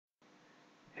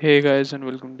Hey guys, and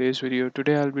welcome to this video.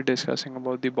 Today I'll be discussing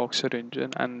about the Boxer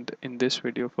engine, and in this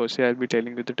video firstly I'll be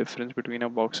telling you the difference between a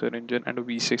Boxer engine and a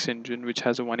V6 engine which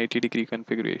has a 180-degree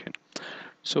configuration.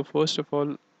 So first of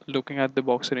all, looking at the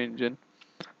Boxer engine,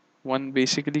 one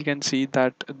basically can see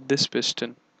that this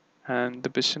piston and the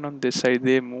piston on this side,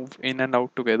 they move in and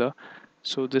out together.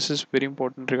 So this is very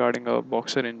important regarding a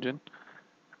Boxer engine,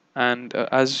 and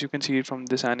as you can see from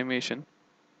this animation,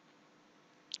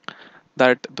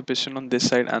 that the piston on this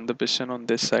side and the piston on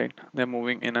this side, they're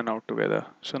moving in and out together.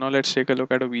 So now let's take a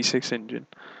look at a V6 engine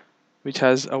which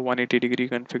has a 180-degree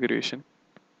configuration.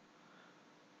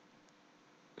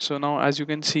 So now as you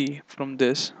can see from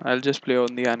this, I'll just play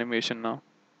on the animation now.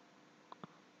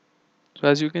 So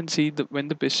as you can see, when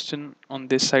the piston on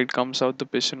this side comes out, the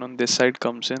piston on this side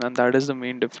comes in, and that is the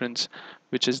main difference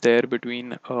which is there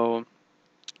between V6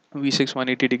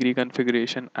 180-degree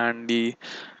configuration and the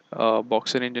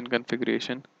Boxer engine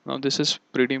configuration. Now this is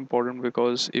pretty important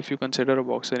because if you consider a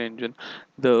Boxer engine,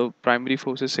 the primary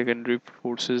forces, secondary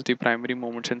forces, the primary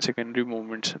moments and secondary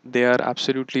moments, they are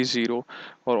absolutely zero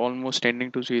or almost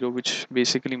tending to zero, which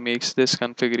basically makes this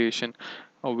configuration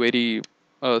a very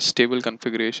stable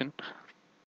configuration.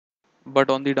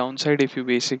 But on the downside, if you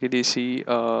basically see,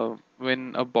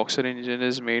 when a Boxer engine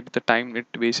is made, the time it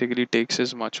basically takes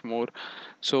is much more.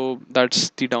 So that's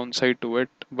the downside to it.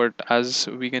 But as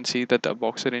we can see that the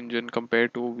Boxer engine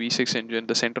compared to V6 engine,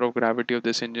 the center of gravity of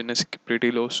this engine is pretty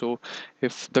low. So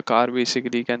if the car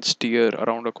basically can steer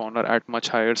around a corner at much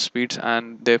higher speeds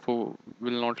and therefore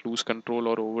will not lose control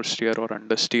or oversteer or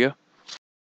understeer.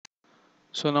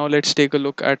 So now let's take a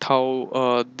look at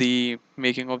how the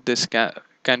making of this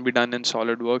can be done in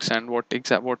SolidWorks and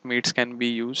what mates can be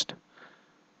used.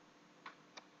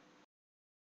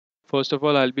 First of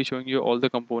all, I'll be showing you all the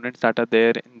components that are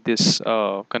there in this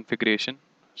configuration.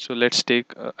 So let's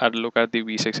take a look at the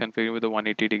V6 configuration with the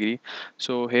 180-degree.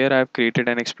 So here I've created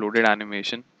an exploded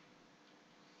animation.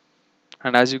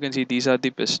 And as you can see, these are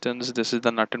the pistons. This is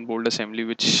the nut and bolt assembly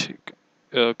which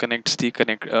connects the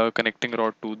connecting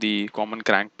rod to the common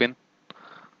crank pin.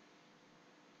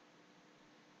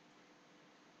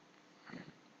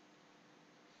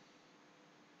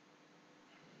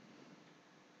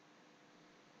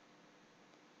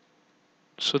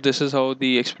 So this is how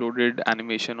the exploded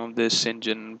animation of this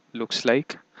engine looks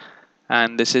like.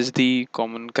 And this is the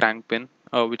common crank pin,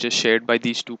 which is shared by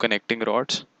these two connecting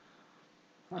rods.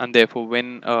 And therefore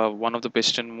when one of the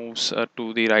piston moves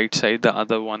to the right side, the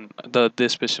other one,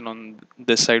 this piston on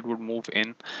this side would move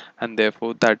in, and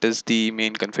therefore that is the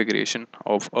main configuration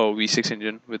of a V6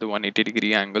 engine with a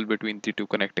 180-degree angle between the two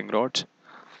connecting rods.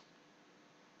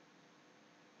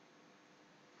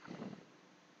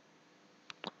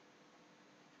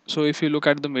 So if you look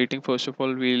at the mating, first of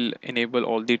all we'll enable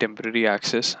all the temporary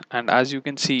access, and as you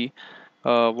can see,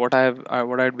 what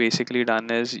I've basically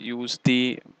done is use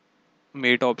the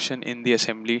mate option in the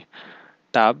assembly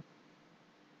tab.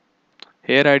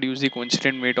 Here I'd use the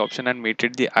coincident mate option and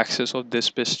mated the axis of this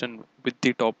piston with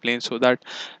the top plane so that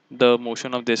the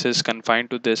motion of this is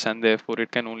confined to this and therefore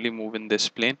it can only move in this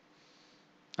plane.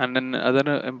 And then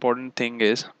another important thing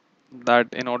is that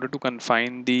in order to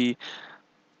confine the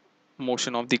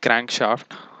motion of the crankshaft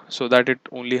so that it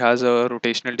only has a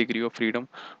rotational degree of freedom,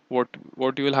 what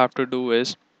you will have to do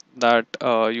is that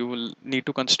you will need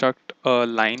to construct a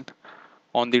line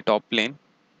on the top plane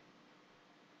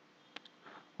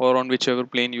or on whichever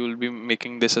plane you will be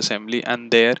making this assembly,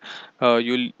 and there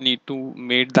you'll need to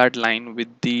mate that line with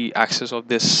the axis of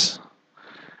this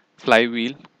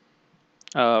flywheel,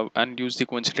 and use the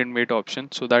coincident mate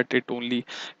option so that it only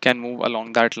can move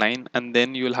along that line, and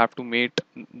then you'll have to mate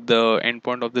the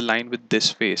endpoint of the line with this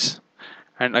face,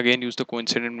 and again use the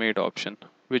coincident mate option,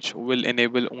 which will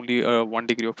enable only 1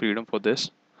 degree of freedom for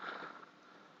this.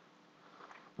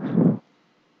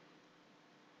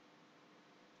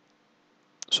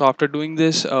 So after doing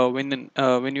this,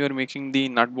 when you are making the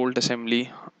nut bolt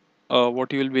assembly,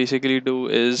 what you will basically do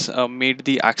is mate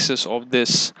the axis of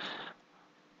this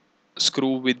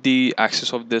screw with the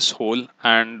axis of this hole,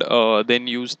 and then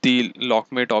use the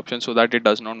lockmate option so that it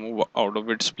does not move out of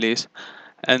its place.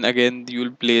 And again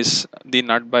you'll place the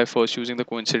nut by first using the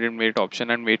coincident mate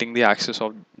option and mating the axis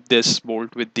of this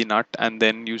bolt with the nut, and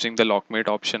then using the lockmate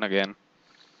option again.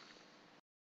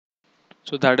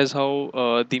 So that is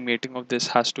how the mating of this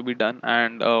has to be done.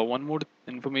 And one more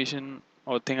information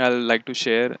or thing I'll like to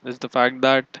share is the fact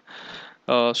that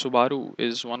Subaru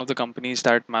is one of the companies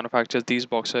that manufactures these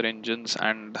boxer engines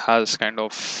and has kind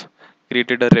of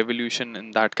created a revolution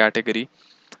in that category.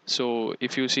 So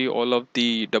if you see all of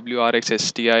the WRX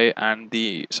STI and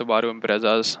the Subaru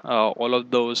Imprezas, all of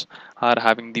those are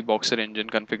having the boxer engine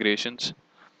configurations.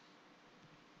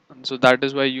 And so that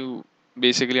is why you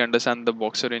basically understand the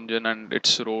Boxer engine and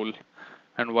its role,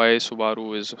 and why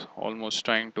Subaru is almost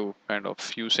trying to kind of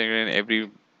use it in every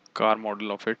car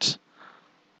model of its.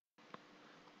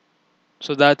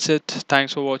 So that's it.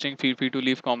 Thanks for watching. Feel free to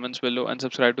leave comments below and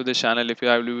subscribe to this channel if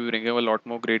I will be bringing a lot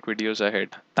more great videos ahead.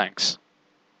 Thanks.